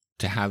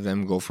have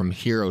them go from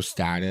hero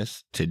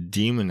status to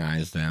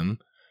demonize them.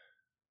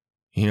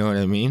 You know what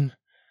I mean?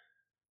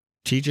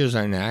 Teachers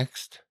are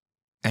next,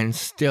 and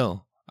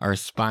still our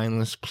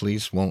spineless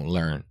police won't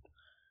learn.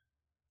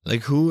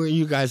 Like, who are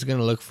you guys going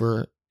to look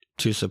for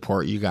to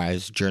support you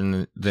guys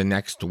during the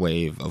next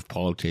wave of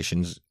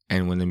politicians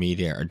and when the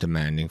media are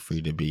demanding for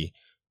you to be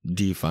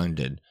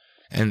defunded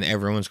and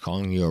everyone's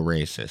calling you a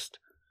racist?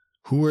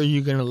 Who are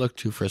you going to look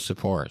to for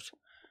support?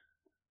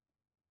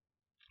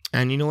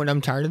 And you know what?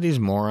 I'm tired of these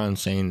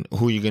morons saying,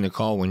 who are you going to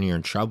call when you're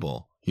in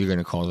trouble? You're going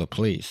to call the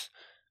police.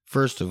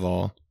 First of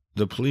all,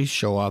 the police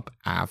show up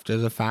after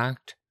the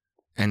fact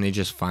and they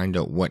just find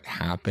out what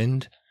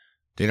happened.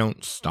 They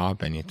don't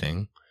stop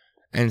anything.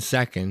 And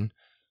second,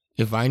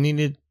 if I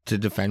needed to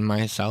defend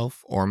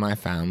myself or my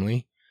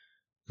family,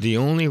 the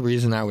only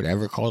reason I would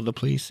ever call the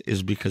police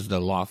is because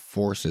the law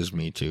forces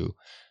me to,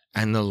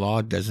 and the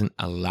law doesn't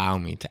allow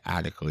me to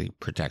adequately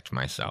protect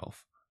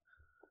myself.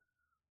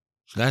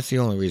 So that's the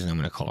only reason I'm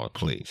going to call the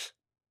police.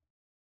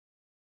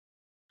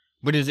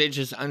 But is it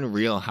just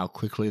unreal how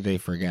quickly they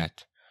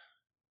forget?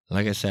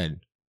 Like I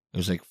said, it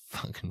was like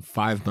fucking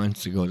 5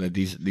 months ago that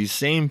these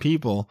same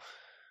people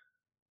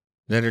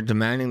that are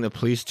demanding the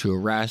police to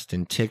arrest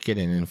and ticket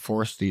and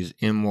enforce these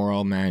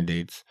immoral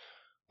mandates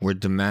were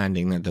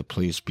demanding that the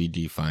police be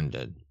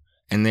defunded.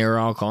 And they were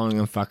all calling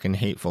them fucking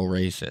hateful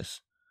racists.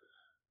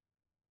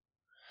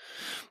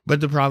 But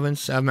the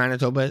province of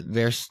Manitoba,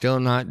 they're still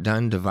not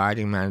done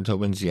dividing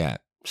Manitobans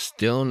yet.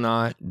 Still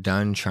not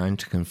done trying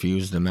to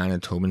confuse the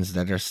Manitobans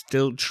that are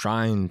still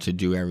trying to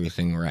do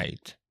everything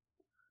right.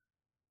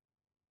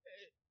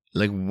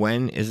 Like,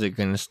 when is it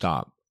going to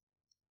stop?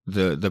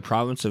 The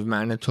province of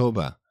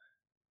Manitoba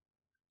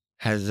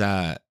has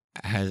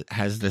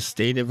the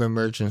state of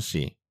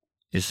emergency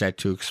is set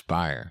to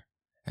expire.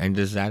 And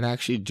does that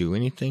actually do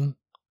anything?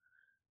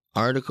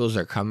 Articles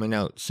are coming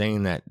out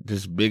saying that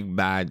this big,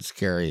 bad,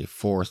 scary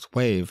fourth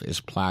wave is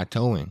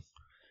plateauing.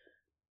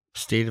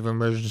 State of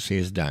emergency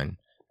is done.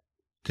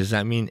 Does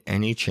that mean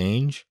any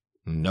change?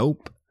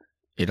 Nope.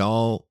 It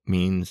all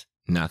means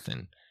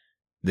nothing.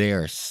 They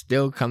are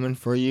still coming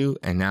for you,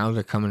 and now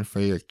they're coming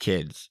for your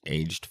kids,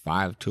 aged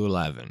 5 to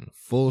 11.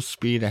 Full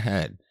speed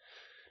ahead.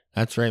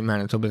 That's right,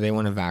 Manitoba, they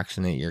want to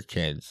vaccinate your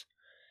kids.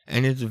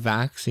 And it's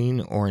vaccine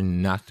or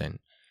nothing.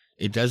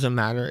 It doesn't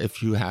matter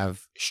if you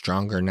have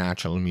stronger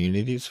natural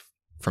immunities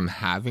from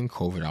having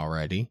COVID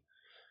already.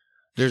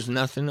 There's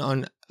nothing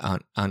on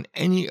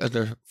any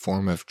other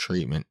form of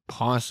treatment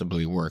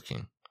possibly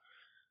working.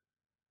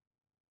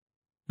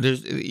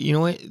 You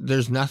know what?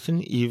 There's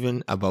nothing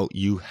even about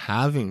you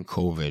having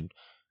COVID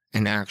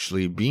and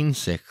actually being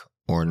sick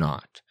or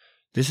not.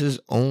 This is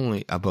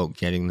only about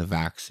getting the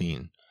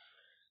vaccine.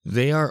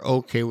 They are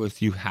okay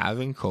with you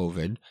having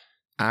COVID,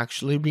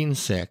 actually being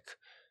sick,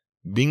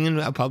 being in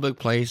a public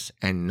place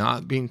and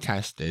not being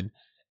tested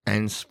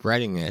and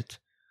spreading it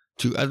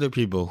to other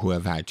people who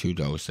have had 2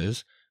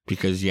 doses,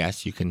 because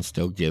yes, you can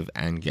still give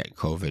and get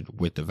COVID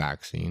with the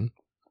vaccine.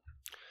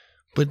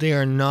 But they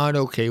are not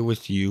okay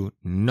with you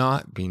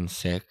not being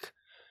sick,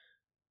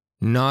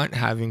 not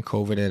having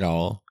COVID at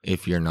all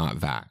if you're not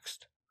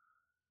vaxxed.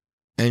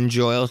 And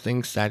Joel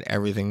thinks that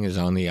everything is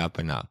on the up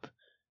and up,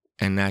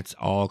 and that's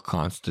all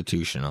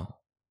constitutional.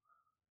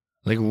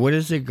 Like, what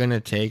is it going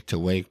to take to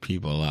wake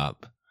people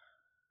up?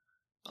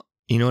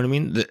 You know what I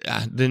mean?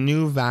 The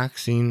new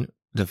vaccine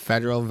the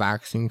federal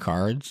vaccine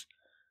cards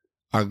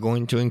are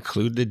going to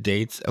include the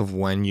dates of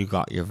when you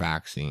got your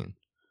vaccine,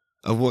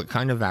 of what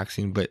kind of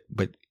vaccine, but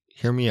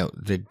hear me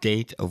out, the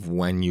date of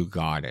when you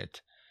got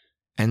it.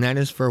 And that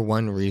is for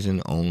one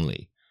reason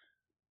only.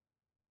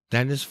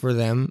 That is for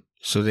them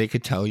so they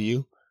could tell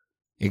you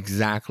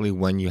exactly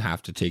when you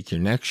have to take your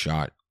next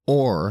shot,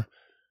 or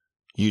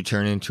you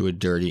turn into a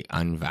dirty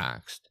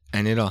unvaxxed.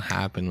 And it'll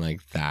happen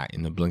like that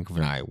in the blink of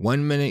an eye.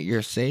 1 minute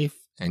you're safe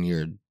and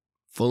you're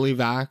fully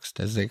vaxxed,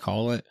 as they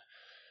call it.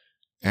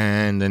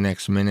 And the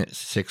next minute,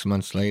 6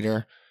 months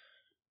later,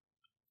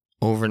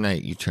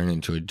 overnight you turn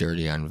into a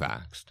dirty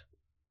unvaxxed.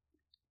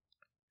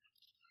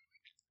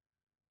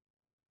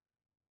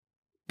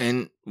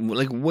 And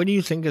like, what do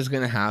you think is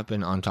going to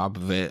happen on top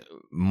of it?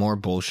 More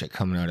bullshit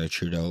coming out of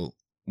Trudeau.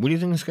 What do you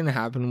think is going to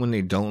happen when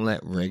they don't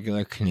let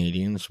regular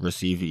Canadians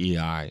receive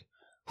EI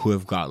who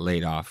have got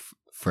laid off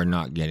for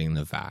not getting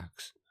the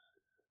vax?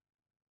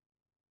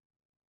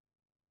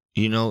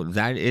 You know,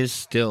 that is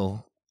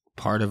still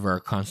part of our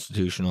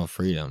constitutional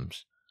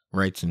freedoms,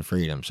 rights and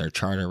freedoms, our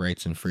charter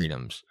rights and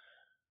freedoms,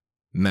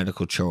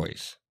 medical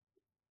choice.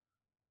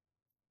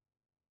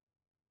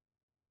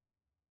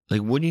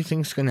 Like, what do you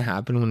think is going to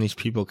happen when these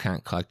people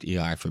can't collect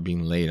EI for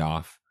being laid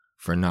off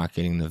for not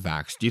getting the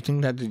vax? Do you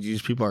think that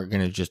these people are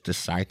going to just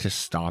decide to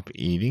stop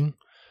eating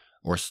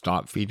or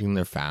stop feeding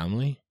their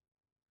family?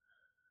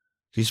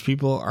 These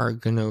people are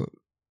going to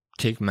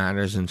take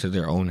matters into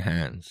their own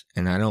hands,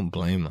 and I don't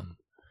blame them.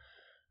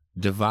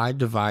 Divide,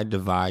 divide,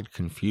 divide,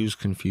 confuse,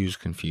 confuse,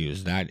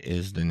 confuse. That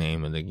is the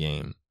name of the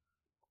game.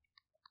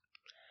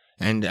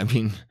 And I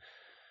mean,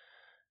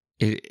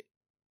 it's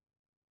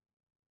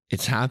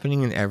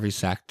happening in every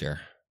sector.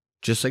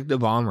 Just like the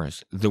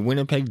Bombers. The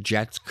Winnipeg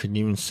Jets couldn't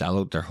even sell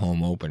out their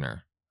home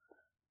opener.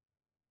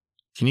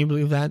 Can you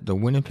believe that? The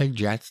Winnipeg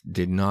Jets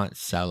did not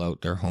sell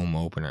out their home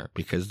opener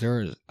because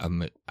there is a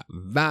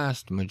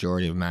vast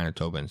majority of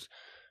Manitobans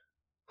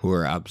who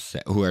are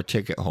upset, who are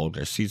ticket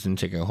holders, season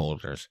ticket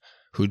holders,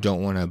 who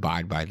don't want to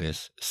abide by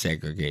this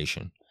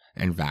segregation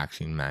and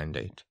vaccine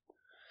mandate.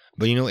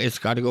 But you know, it's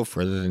got to go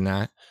further than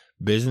that.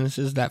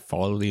 Businesses that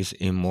follow these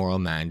immoral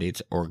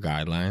mandates or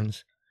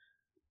guidelines,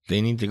 they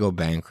need to go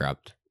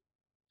bankrupt.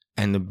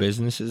 And the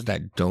businesses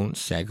that don't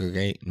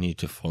segregate need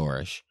to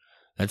flourish.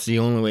 That's the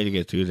only way to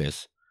get through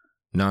this.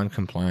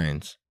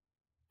 Non-compliance.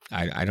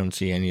 I don't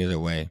see any other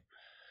way.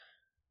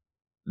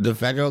 The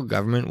federal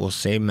government will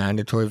say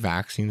mandatory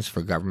vaccines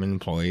for government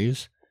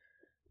employees,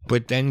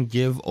 but then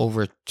give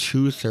over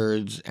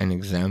 2/3 an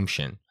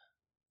exemption.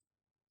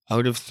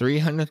 Out of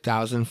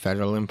 300,000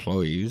 federal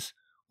employees,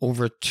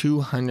 over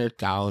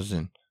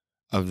 200,000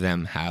 of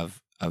them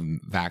have a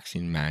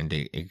vaccine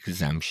mandate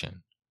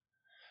exemption.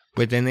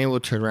 But then they will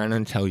turn around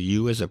and tell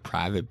you as a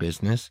private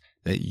business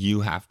that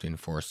you have to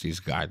enforce these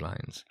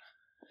guidelines.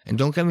 And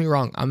don't get me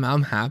wrong,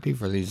 I'm happy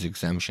for these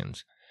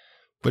exemptions.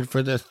 But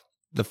for the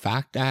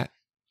fact that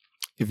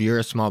if you're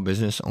a small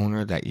business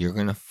owner that you're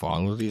going to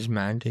follow these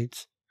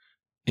mandates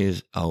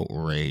is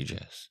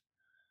outrageous.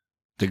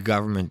 The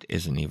government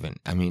isn't even.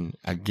 I mean,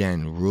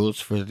 again, rules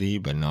for thee,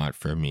 but not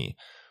for me.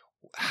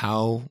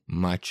 How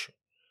much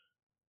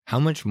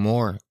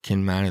more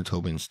can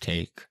Manitobans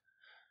take?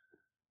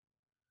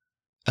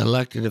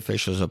 Elected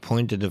officials,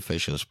 appointed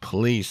officials,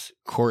 police,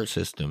 court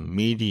system,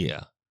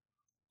 media,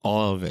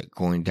 all of it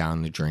going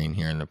down the drain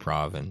here in the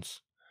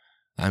province.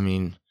 I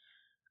mean,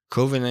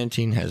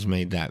 COVID-19 has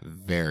made that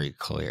very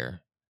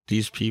clear.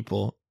 These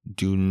people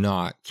do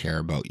not care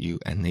about you,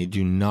 and they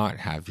do not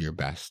have your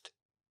best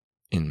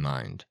in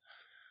mind.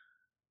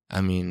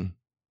 I mean,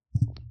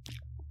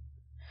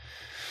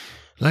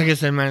 like I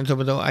said,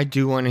 Manitoba, though, I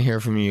do want to hear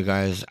from you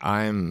guys.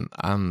 I'm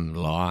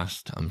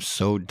lost. I'm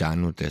so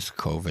done with this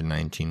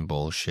COVID-19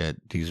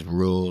 bullshit. These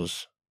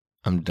rules,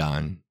 I'm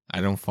done. I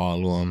don't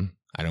follow them.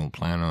 I don't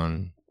plan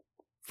on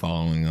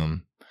following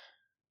them,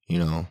 you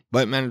know.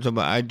 But Manitoba,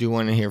 I do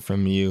want to hear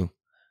from you.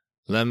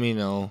 Let me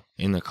know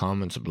in the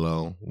comments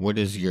below. What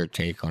is your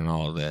take on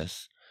all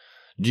this?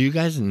 Do you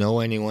guys know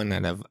anyone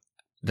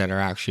that are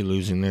actually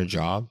losing their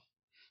job?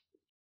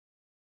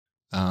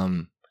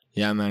 Yeah,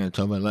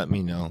 Manitoba, let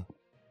me know.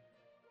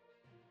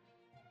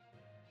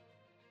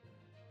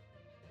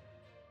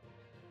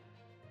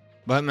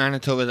 But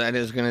Manitoba, that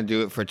is going to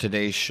do it for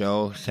today's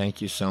show.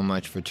 Thank you so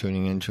much for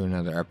tuning in to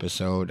another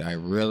episode. I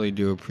really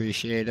do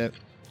appreciate it.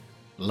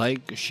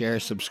 Like, share,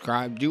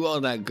 subscribe, do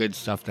all that good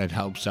stuff that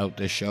helps out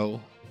the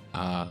show.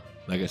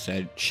 Like I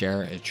said,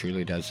 share, it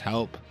truly does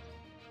help.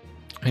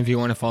 If you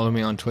want to follow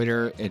me on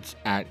Twitter, it's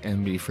at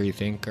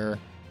MBFreeThinker.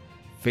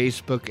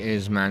 Facebook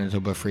is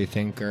Manitoba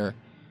Freethinker.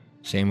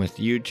 Same with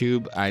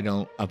YouTube. I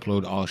don't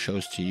upload all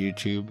shows to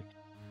YouTube.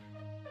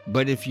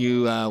 But if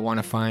you want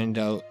to find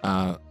out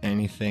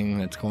anything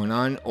that's going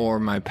on or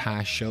my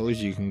past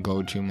shows, you can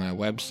go to my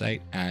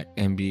website at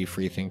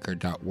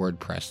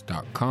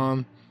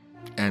mbfreethinker.wordpress.com,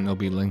 and there'll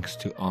be links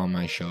to all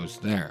my shows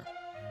there.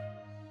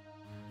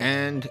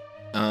 And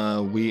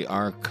we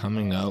are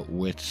coming out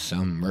with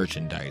some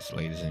merchandise,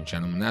 ladies and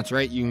gentlemen. That's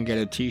right, you can get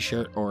a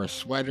t-shirt or a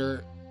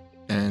sweater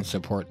and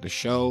support the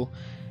show.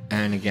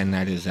 And again,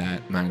 that is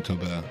at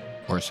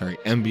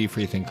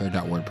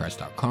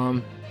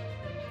mbfreethinker.wordpress.com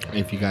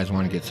if you guys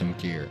want to get some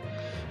gear.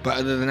 But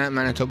other than that,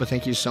 Manitoba,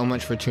 thank you so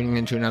much for tuning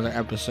into another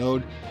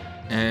episode.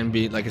 And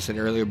like I said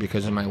earlier,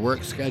 because of my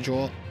work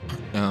schedule,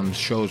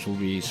 shows will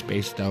be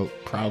spaced out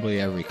probably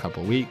every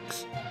couple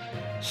weeks.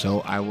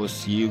 So I will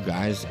see you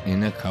guys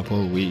in a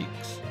couple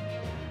weeks.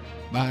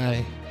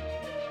 Bye.